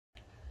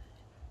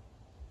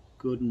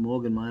Guten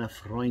Morgen, meine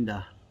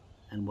Freunde,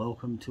 and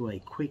welcome to a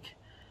quick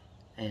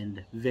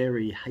and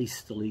very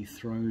hastily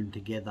thrown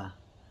together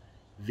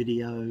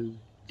video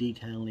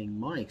detailing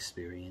my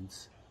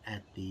experience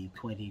at the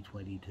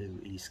 2022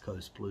 East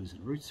Coast Blues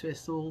and Roots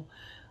Festival,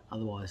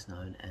 otherwise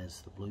known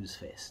as the Blues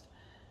Fest.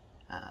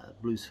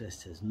 Blues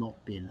Fest has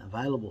not been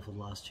available for the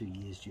last 2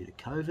 years due to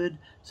COVID,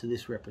 so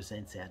this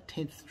represents our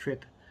 10th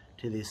trip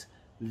to this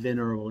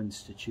venerable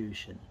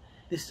institution.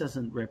 This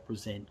doesn't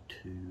represent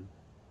to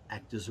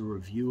act as a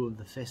review of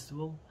the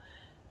festival.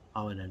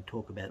 I don't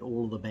talk about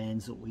all of the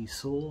bands that we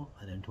saw.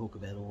 I don't talk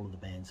about all of the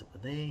bands that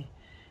were there.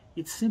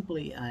 It's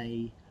simply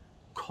a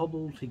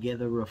cobbled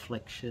together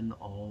reflection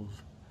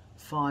of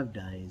 5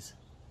 days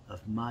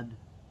of mud,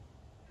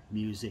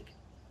 music,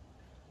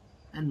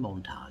 and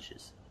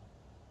montages.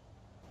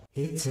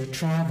 It's a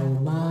travel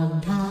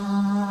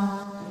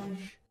montage.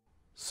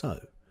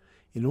 So,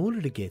 in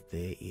order to get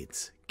there,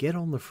 it's get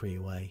on the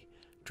freeway,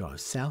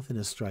 drive south in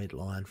a straight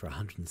line for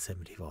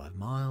 175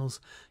 miles,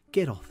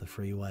 get off the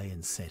freeway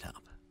and set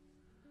up.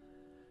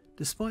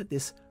 Despite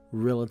this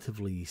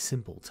relatively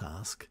simple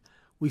task,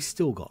 we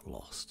still got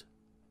lost.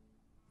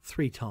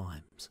 3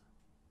 times.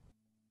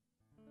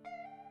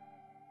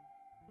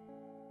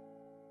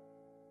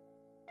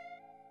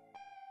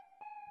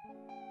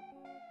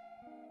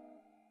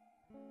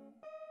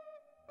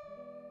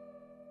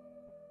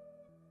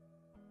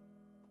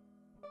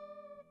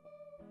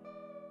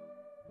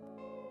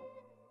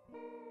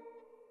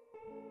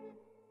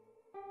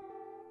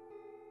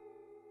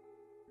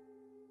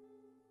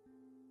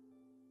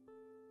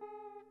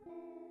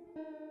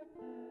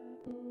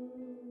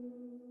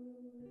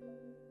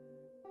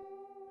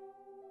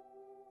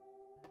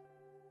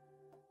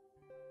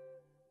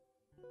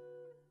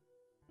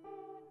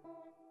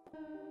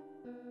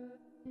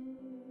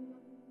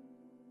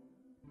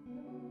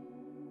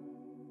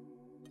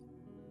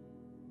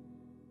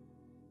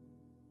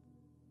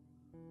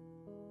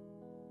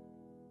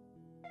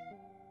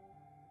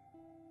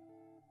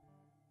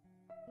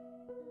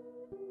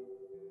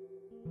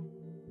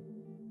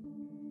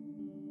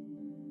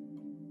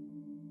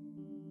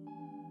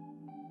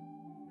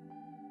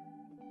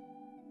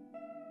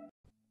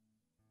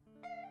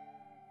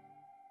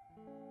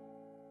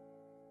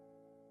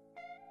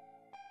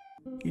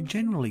 You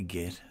generally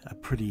get a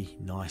pretty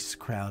nice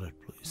crowd at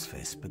Blues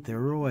Fest, but there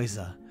are always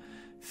a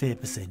fair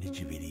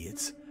percentage of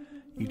idiots.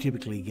 You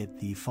typically get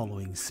the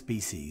following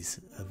species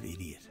of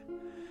idiot.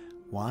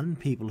 1,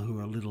 people who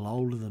are a little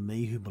older than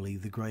me who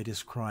believe the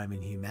greatest crime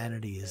in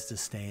humanity is to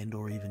stand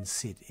or even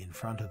sit in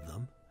front of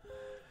them.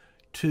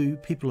 2,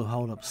 people who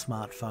hold up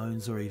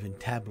smartphones or even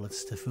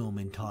tablets to film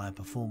entire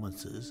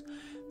performances.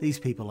 These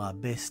people are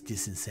best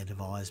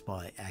disincentivized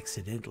by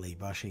accidentally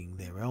brushing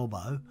their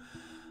elbow,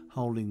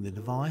 holding the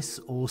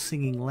device, or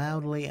singing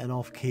loudly and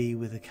off-key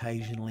with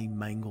occasionally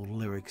mangled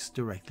lyrics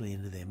directly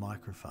into their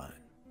microphone.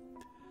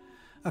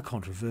 A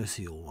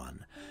controversial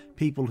one,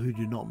 people who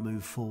do not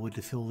move forward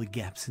to fill the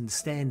gaps in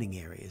standing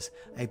areas,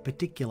 a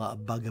particular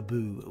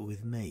bugaboo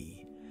with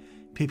me.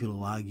 People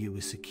who argue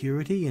with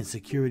security, and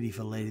security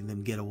for letting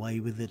them get away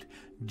with it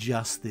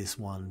just this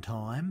one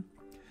time.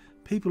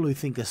 People who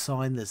think a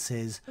sign that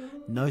says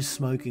no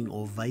smoking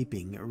or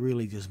vaping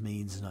really just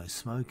means no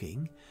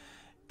smoking.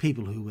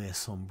 People who wear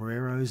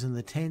sombreros in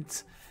the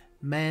tents,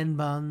 man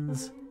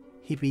buns,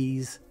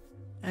 hippies,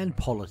 and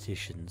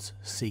politicians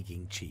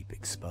seeking cheap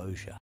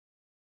exposure.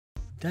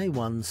 Day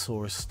 1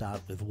 saw us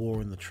start with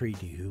War in the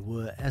Treaty, who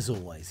were, as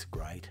always,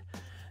 great.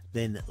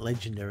 Then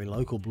legendary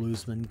local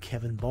bluesman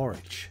Kevin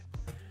Borich,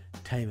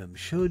 Tamim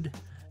Shud,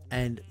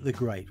 and the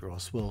great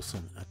Ross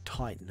Wilson, a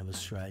titan of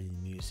Australian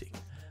music.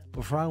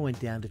 Before I went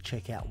down to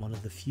check out one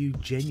of the few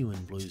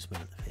genuine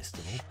bluesmen at the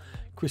festival,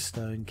 Chris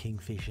Stone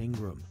Kingfish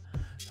Ingram,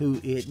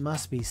 who, it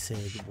must be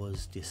said,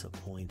 was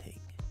disappointing.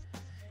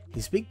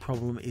 His big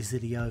problem is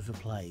that he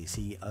overplays,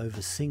 he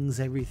oversins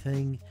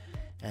everything,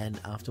 and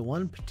after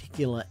one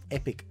particular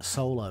epic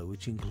solo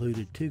which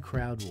included 2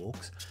 crowd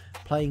walks,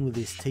 playing with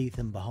his teeth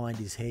and behind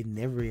his head and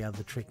every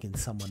other trick in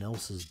someone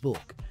else's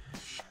book,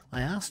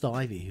 I asked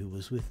Ivy, who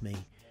was with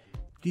me,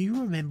 "Do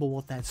you remember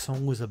what that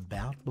song was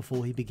about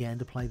before he began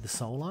to play the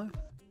solo?"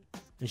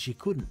 And she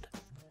couldn't.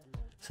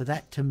 So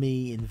that to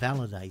me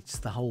invalidates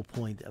the whole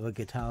point of a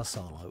guitar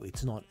solo.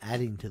 It's not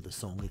adding to the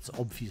song, it's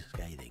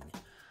obfuscating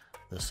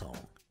the song.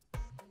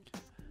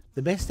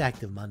 The best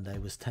act of Monday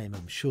was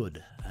Tamim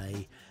Shud,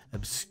 a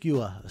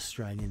obscure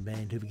Australian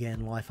band who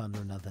began life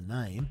under another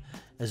name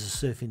as a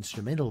surf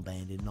instrumental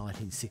band in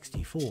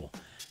 1964,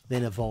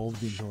 then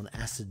evolved into an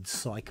acid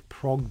psych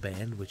prog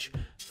band which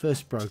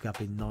first broke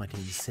up in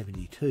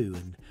 1972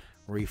 and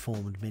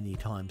reformed many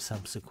times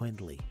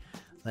subsequently.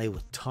 They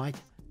were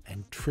tight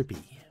and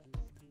trippy.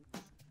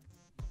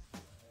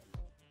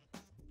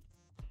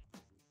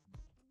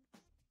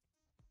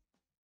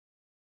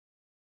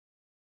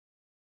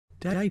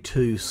 Day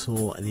 2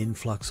 saw an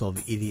influx of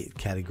idiot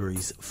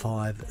categories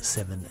 5,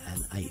 7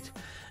 and 8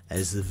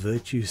 as the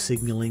virtue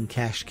signalling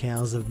cash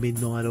cows of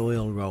midnight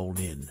oil rolled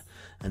in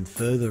and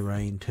further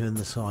rain turned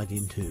the site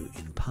into,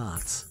 in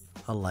parts,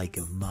 a lake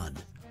of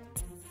mud.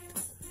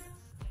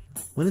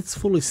 When it's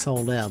fully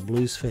sold out,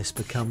 Bluesfest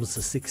becomes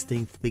the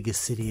 16th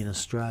biggest city in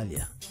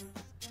Australia.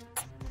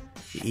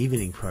 The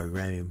evening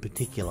program in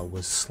particular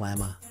was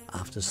slammer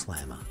after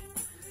slammer.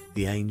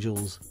 The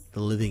Angels, The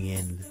Living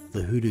End,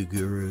 The Hoodoo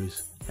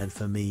Gurus, and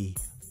for me,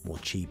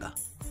 Bojambo.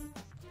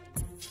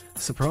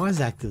 Surprise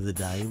act of the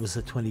day was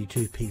the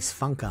 22-piece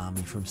funk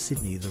army from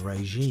Sydney, The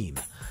Regime,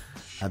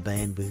 a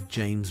band with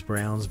James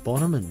Brown's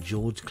bottom and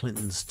George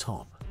Clinton's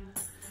top.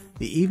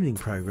 The evening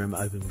program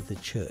opened with The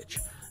Church,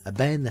 a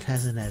band that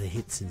hasn't had a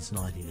hit since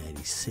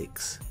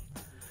 1986.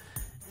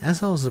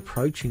 As I was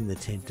approaching the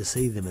tent to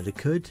see them, it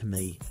occurred to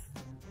me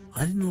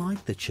I didn't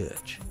like The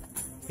Church.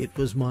 It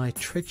was my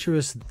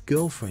treacherous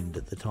girlfriend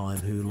at the time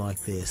who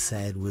liked their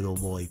sad widow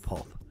boy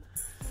pop.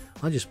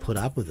 I just put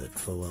up with it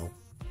for, well,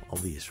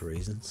 obvious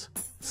reasons.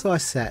 So I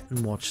sat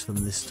and watched them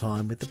this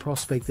time with the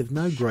prospect of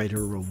no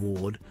greater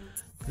reward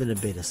than a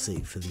better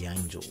seat for the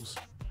Angels.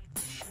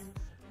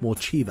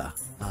 Bojambo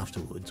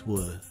afterwards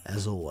were,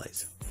 as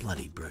always,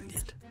 bloody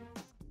brilliant.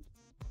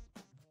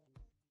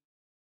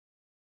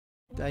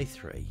 Day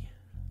 3.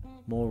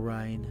 More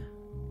rain,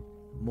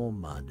 more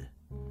mud,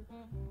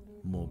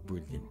 more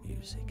brilliant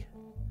music.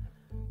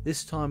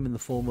 This time in the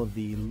form of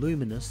the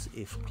luminous,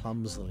 if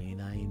clumsily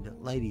named,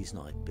 Ladies'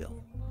 Night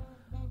Bill.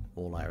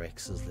 All our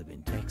exes live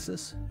in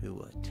Texas, who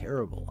were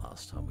terrible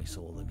last time we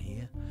saw them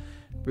here.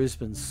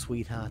 Brisbane's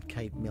sweetheart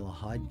Kate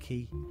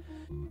Miller-Heidke,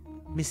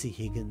 Missy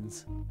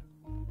Higgins,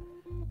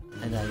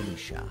 and Amy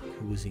Shark,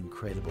 who was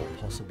incredible,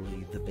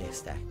 possibly the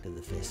best act of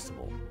the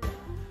festival.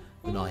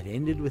 The night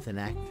ended with an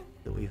act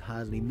that we've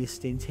hardly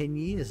missed in 10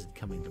 years at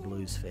coming to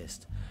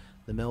Bluesfest,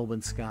 the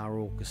Melbourne Ska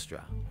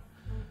Orchestra,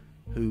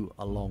 who,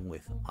 along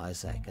with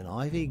Isaac and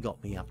Ivy,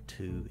 got me up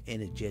to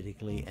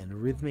energetically and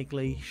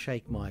rhythmically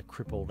shake my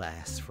crippled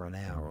ass for an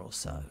hour or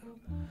so.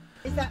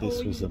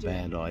 This was a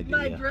bad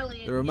idea.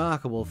 The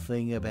remarkable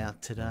thing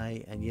about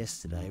today and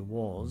yesterday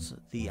was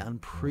the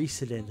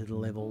unprecedented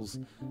levels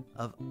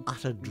of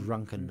utter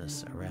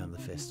drunkenness around the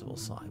festival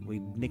site. We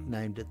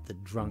nicknamed it the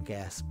Drunk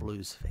Ass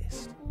Blues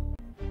Fest.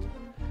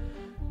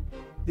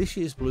 This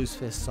year's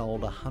Bluesfest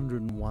sold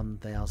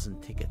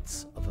 101,000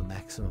 tickets of a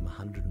maximum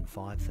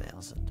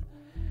 105,000.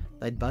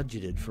 They'd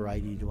budgeted for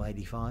 80 to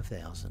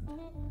 85,000.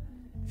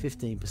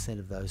 15%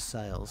 of those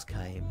sales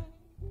came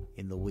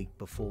in the week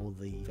before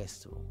the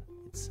festival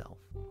itself.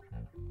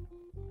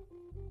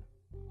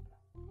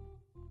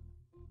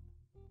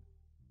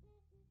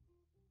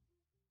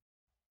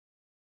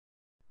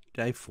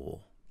 Day 4.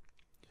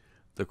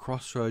 The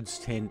Crossroads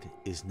tent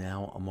is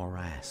now a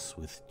morass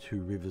with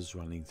 2 rivers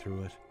running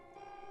through it.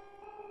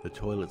 The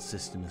toilet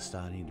system is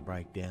starting to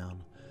break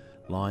down.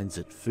 Lines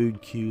at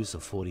food queues are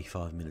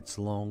 45 minutes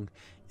long,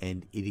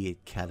 and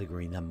idiot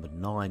category number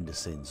 9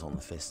 descends on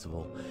the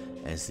festival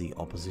as the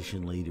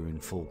opposition leader in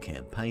full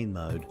campaign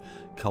mode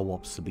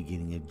co-opts the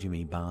beginning of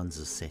Jimmy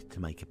Barnes' set to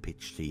make a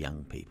pitch to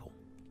young people.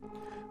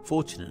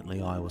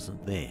 Fortunately, I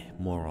wasn't there,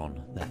 more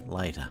on that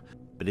later,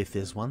 but if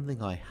there's one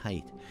thing I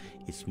hate,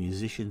 it's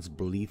musicians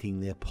bleating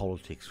their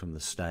politics from the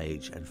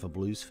stage, and for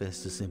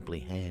Bluesfest to simply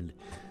hand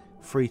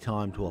free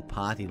time to a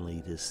party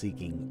leader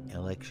seeking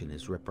election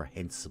is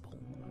reprehensible.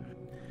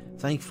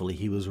 Thankfully,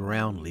 he was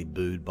roundly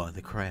booed by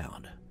the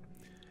crowd.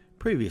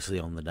 Previously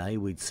on the day,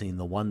 we'd seen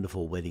the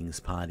wonderful Weddings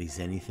Parties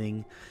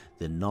Anything,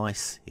 the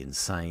nice,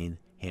 insane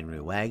Henry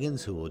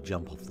Wagons, who will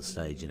jump off the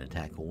stage and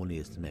attack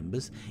audience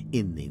members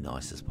in the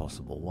nicest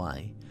possible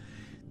way,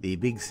 the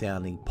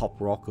big-sounding pop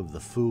rock of the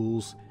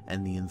Fools,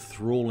 and the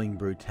enthralling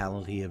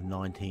brutality of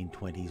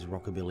 1920s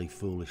rockabilly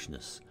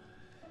foolishness.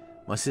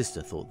 My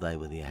sister thought they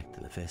were the act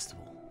of the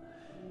festival.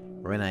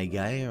 Renee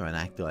Gayer, an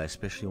act I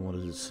especially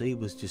wanted to see,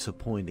 was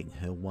disappointing,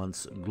 her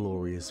once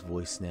glorious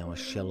voice now a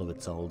shell of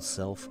its old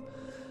self,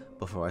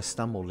 before I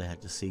stumbled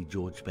out to see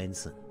George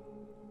Benson.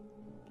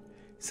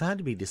 It's hard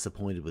to be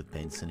disappointed with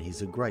Benson.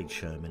 He's a great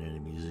showman and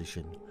a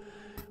musician.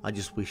 I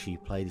just wish he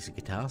played his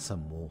guitar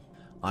some more.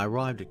 I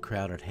arrived at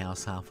Crowded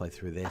House halfway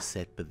through their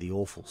set, but the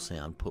awful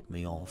sound put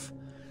me off,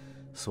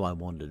 so I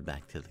wandered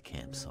back to the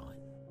campsite.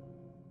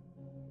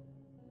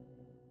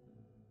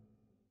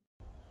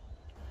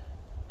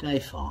 Day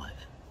 5.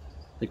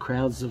 The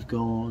crowds have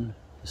gone,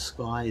 the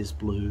sky is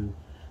blue,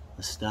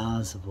 the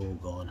stars have all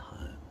gone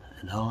home,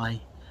 and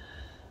I,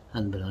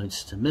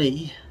 unbeknownst to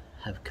me,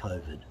 have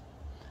COVID.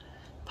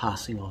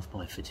 Passing off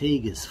my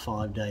fatigue as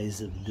 5 days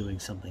of doing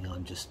something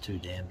I'm just too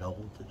damned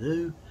old to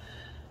do,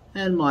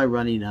 and my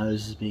runny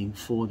nose as being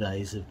 4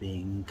 days of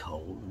being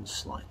cold and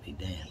slightly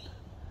damp.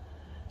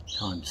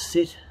 Time to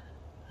sit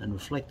and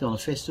reflect on a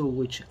festival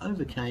which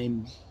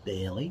overcame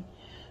barely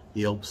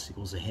the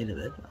obstacles ahead of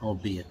it,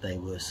 albeit they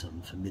were some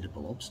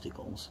formidable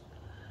obstacles,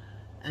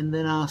 and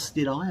then ask,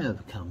 did I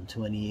overcome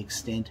to any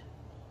extent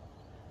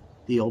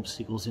the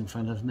obstacles in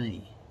front of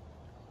me?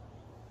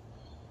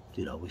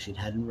 Did I wish it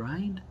hadn't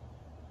rained?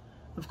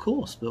 Of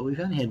course, but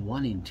we've only had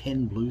 1 in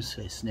 10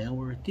 Bluesfests now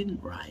where it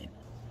didn't rain.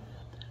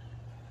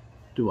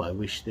 Do I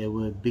wish there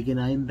were bigger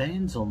name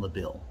bands on the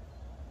bill?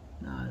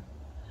 No.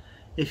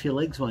 If your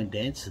legs won't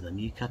dance to them,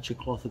 you cut your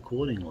cloth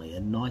accordingly,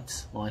 and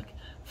nights like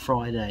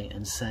Friday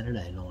and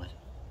Saturday night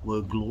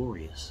were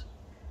glorious.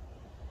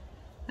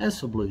 As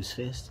for Blues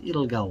Fest,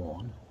 it'll go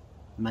on,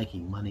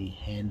 making money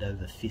hand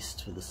over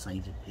fist for the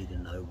sainted Peter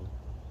Noble,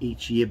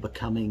 each year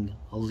becoming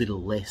a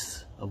little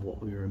less of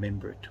what we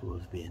remember it to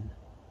have been.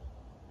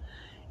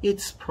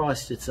 It's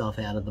priced itself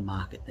out of the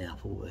market now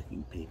for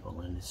working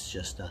people, and it's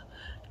just a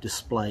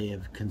display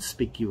of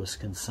conspicuous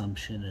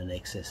consumption and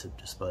excess of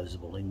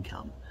disposable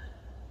income.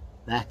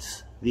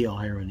 That's the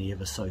irony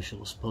of a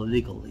socialist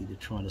political leader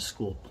trying to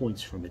score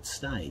points from its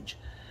stage.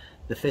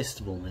 The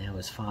festival now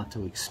is far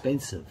too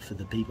expensive for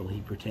the people he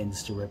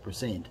pretends to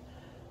represent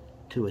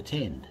to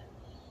attend.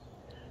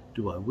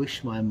 Do I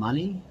wish my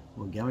money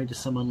were going to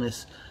someone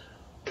less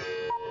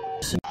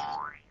as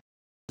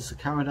the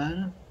current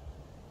owner?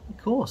 Of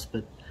course,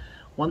 but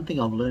one thing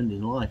I've learned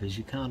in life is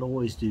you can't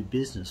always do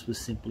business with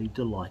simply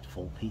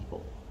delightful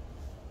people.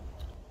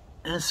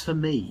 As for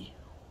me,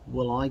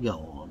 will I go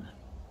on?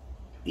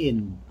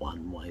 In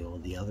one way or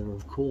the other,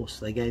 of course.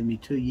 They gave me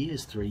 2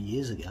 years 3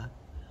 years ago.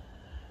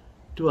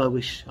 Do I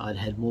wish I'd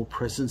had more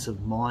presence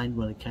of mind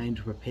when it came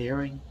to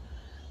preparing?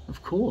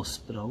 Of course,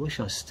 but I wish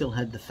I still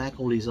had the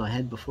faculties I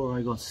had before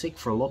I got sick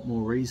for a lot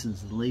more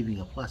reasons than leaving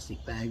a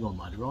plastic bag on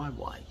my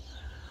driveway,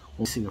 or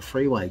missing a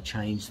freeway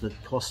change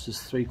that cost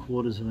us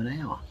 3/4 of an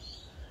hour.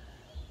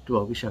 Do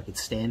I wish I could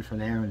stand for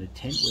an hour in a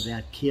tent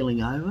without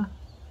keeling over?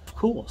 Of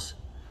course,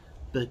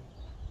 but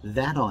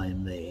that I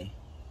am there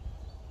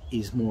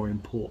is more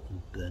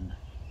important than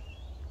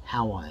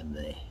how I am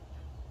there.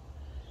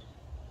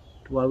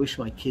 Do I wish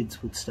my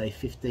kids would stay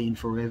 15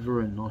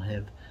 forever and not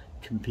have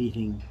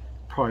competing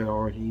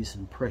priorities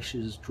and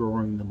pressures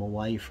drawing them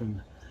away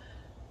from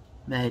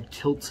mad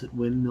tilts at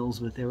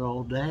windmills with their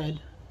old dad?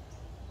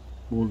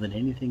 More than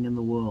anything in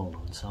the world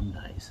on some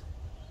days.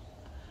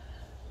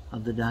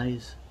 Other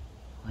days,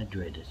 I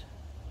dread it.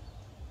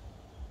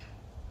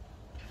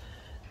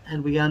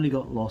 And we only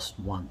got lost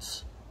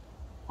once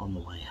on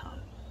the way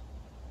home.